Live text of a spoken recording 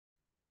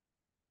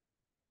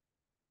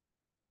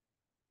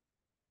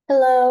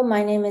Hello,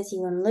 my name is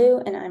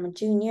Yiwen and I'm a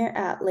junior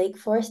at Lake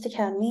Forest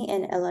Academy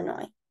in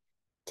Illinois.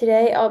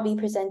 Today I'll be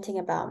presenting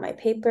about my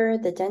paper,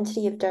 The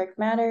Density of Dark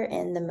Matter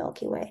in the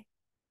Milky Way.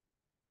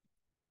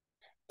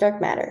 Dark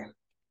matter.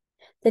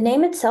 The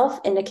name itself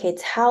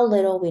indicates how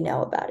little we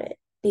know about it,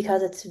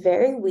 because it's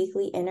very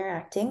weakly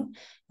interacting,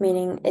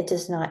 meaning it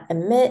does not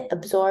emit,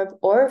 absorb,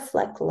 or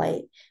reflect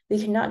light. We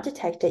cannot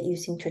detect it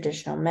using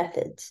traditional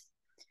methods.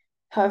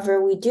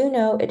 However, we do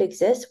know it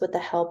exists with the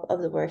help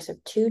of the works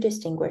of two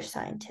distinguished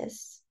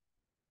scientists.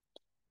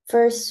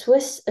 First,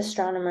 Swiss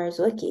astronomer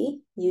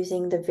Zwicky,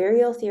 using the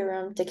virial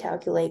theorem to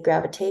calculate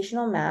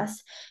gravitational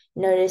mass,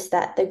 noticed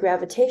that the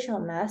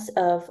gravitational mass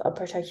of a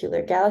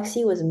particular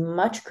galaxy was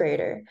much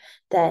greater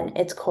than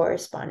its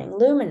corresponding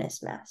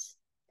luminous mass.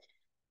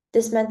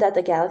 This meant that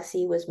the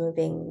galaxy was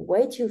moving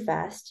way too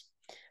fast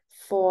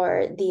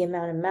for the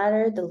amount of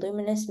matter the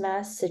luminous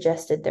mass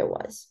suggested there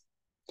was.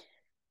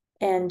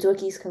 And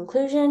Zwicky's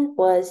conclusion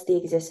was the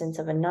existence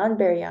of a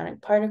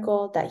non-baryonic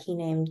particle that he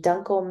named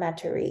Dunkel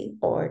Materie,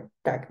 or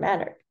dark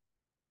matter.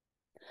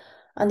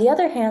 On the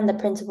other hand, the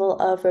principle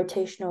of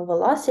rotational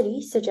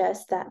velocity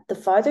suggests that the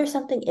farther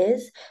something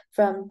is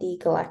from the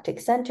galactic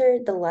center,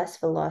 the less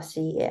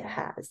velocity it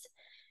has.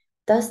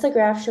 Thus, the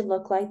graph should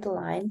look like the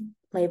line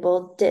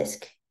labeled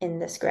disk in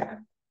this graph.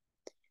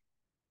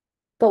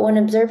 But when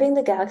observing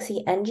the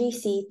galaxy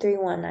NGC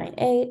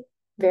 3198,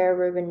 Vera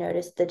Rubin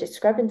noticed the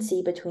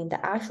discrepancy between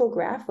the actual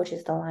graph, which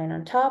is the line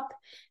on top,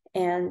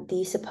 and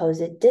the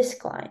supposed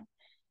disk line.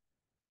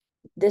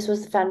 This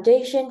was the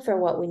foundation for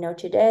what we know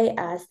today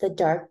as the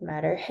dark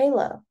matter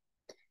halo,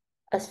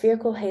 a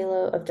spherical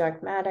halo of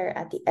dark matter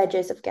at the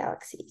edges of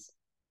galaxies.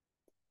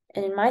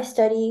 And in my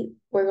study,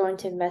 we're going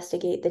to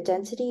investigate the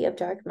density of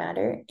dark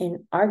matter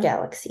in our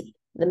galaxy,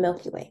 the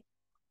Milky Way.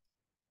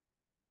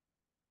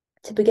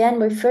 To begin,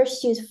 we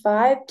first use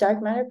 5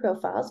 dark matter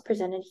profiles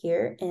presented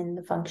here in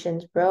the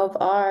functions rho of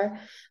r,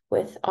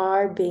 with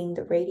r being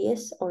the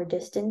radius or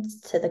distance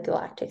to the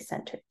galactic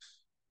center.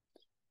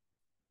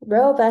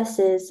 Rho of s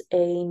is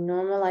a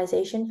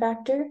normalization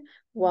factor,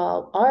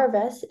 while r of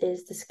s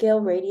is the scale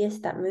radius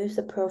that moves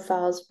the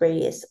profile's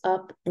radius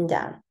up and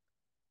down.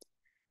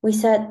 We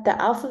set the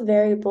alpha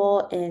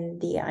variable in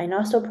the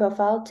ionostal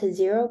profile to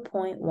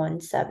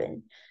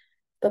 0.17.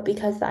 But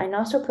because the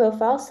ionostal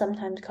profile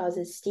sometimes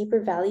causes steeper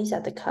values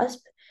at the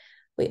cusp,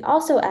 we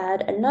also add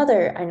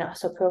another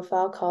ionostal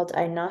profile called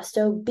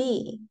ionosto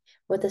B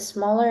with a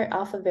smaller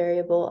alpha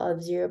variable of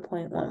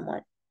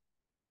 0.11.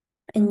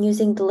 And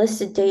using the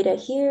listed data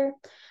here,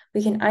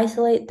 we can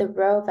isolate the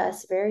rho of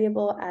s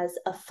variable as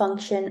a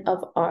function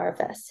of r of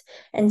s,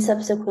 and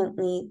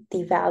subsequently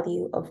the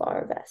value of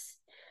r of s.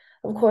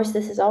 Of course,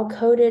 this is all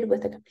coded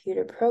with a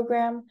computer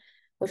program,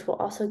 which will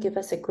also give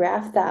us a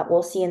graph that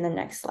we'll see in the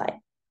next slide.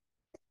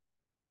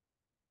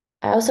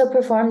 I also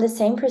performed the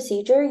same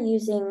procedure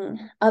using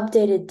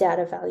updated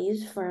data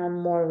values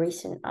from more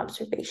recent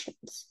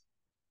observations.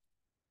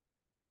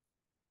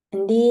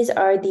 And these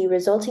are the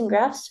resulting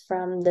graphs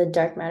from the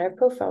dark matter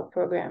profile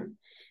program.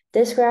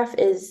 This graph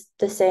is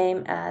the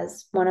same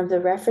as one of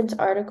the reference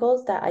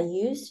articles that I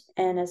used,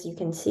 and as you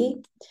can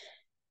see,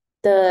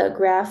 the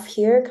graph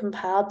here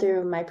compiled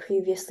through my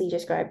previously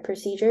described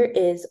procedure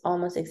is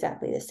almost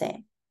exactly the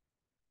same.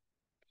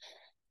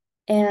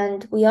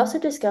 And we also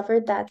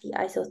discovered that the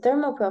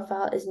isothermal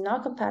profile is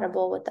not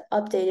compatible with the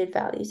updated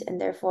values and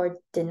therefore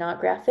did not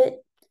graph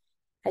it,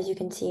 as you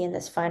can see in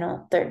this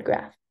final third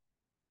graph.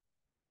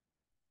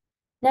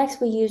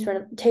 Next, we used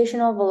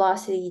rotational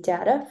velocity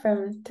data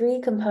from 3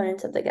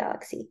 components of the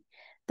galaxy: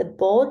 the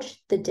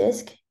bulge, the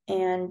disk,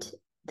 and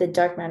the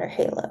dark matter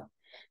halo.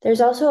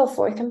 There's also a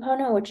 4th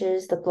component, which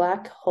is the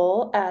black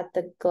hole at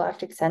the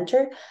galactic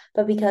center,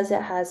 but because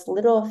it has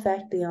little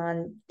effect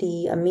beyond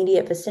the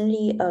immediate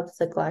vicinity of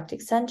the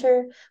galactic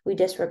center, we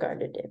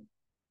disregarded it.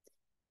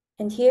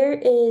 And here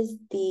is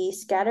the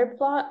scatter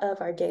plot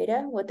of our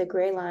data, with the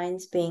gray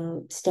lines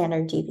being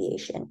standard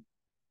deviation.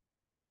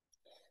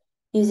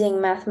 Using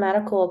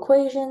mathematical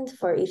equations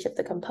for each of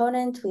the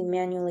components, we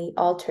manually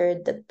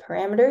altered the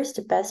parameters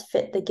to best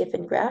fit the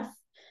given graph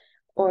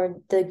or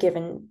the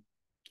given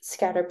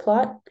scatter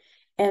plot,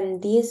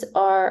 and these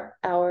are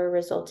our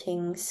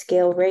resulting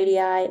scale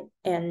radii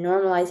and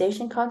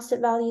normalization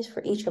constant values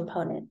for each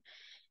component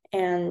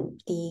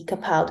and the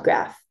compiled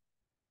graph.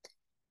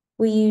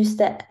 We used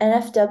the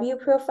NFW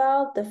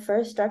profile, the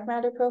first dark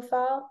matter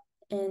profile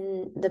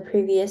in the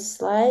previous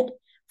slide,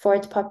 for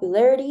its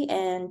popularity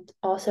and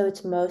also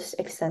its most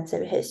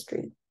extensive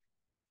history.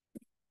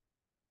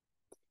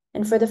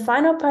 And for the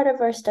final part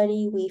of our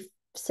study, we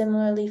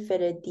similarly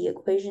fitted the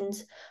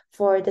equations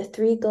for the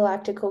 3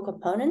 galactical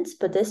components,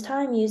 but this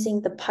time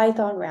using the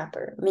Python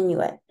wrapper,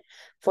 Minuet,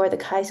 for the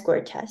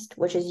chi-square test,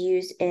 which is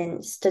used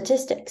in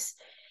statistics.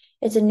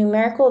 It's a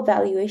numerical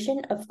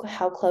evaluation of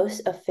how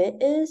close a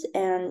fit is,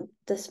 and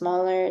the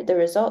smaller the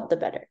result, the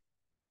better.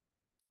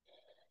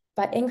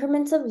 By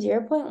increments of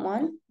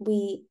 0.1,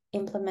 we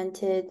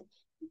implemented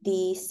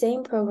the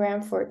same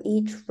program for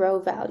each rho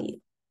value,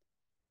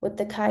 with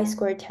the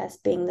chi-square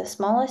test being the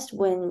smallest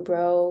when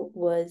rho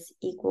was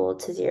equal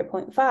to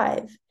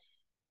 0.5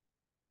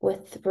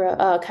 with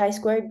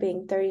chi-squared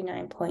being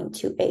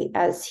 39.28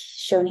 as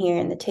shown here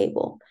in the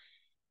table.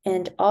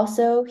 And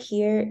also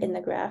here in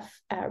the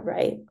graph at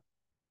right,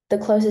 the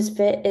closest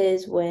fit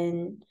is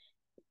when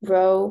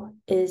rho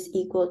is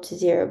equal to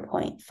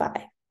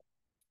 0.5.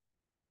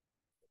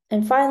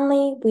 And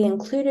finally, we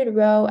included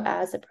rho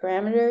as a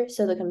parameter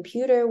so the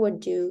computer would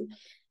do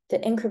the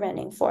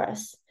incrementing for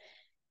us.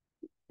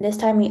 This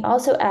time we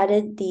also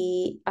added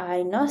the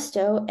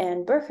Inosto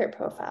and Burkert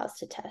profiles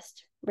to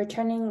test,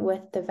 returning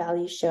with the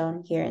values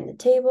shown here in the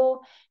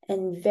table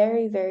and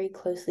very, very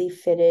closely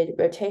fitted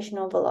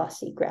rotational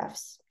velocity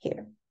graphs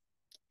here.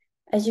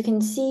 As you can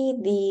see,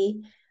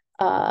 the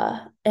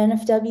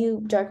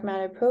NFW dark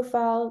matter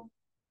profile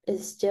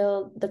is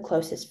still the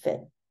closest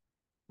fit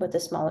with the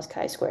smallest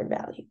chi-squared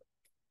value.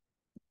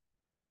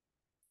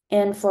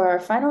 And for our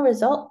final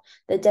result,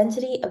 the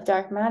density of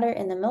dark matter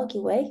in the Milky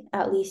Way,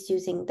 at least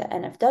using the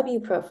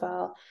NFW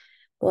profile,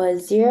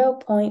 was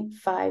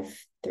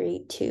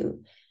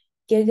 0.532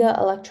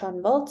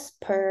 giga-electron volts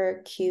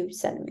per cube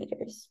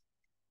centimeters.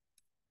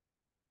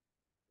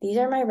 These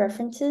are my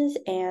references,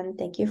 and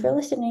thank you for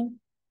listening.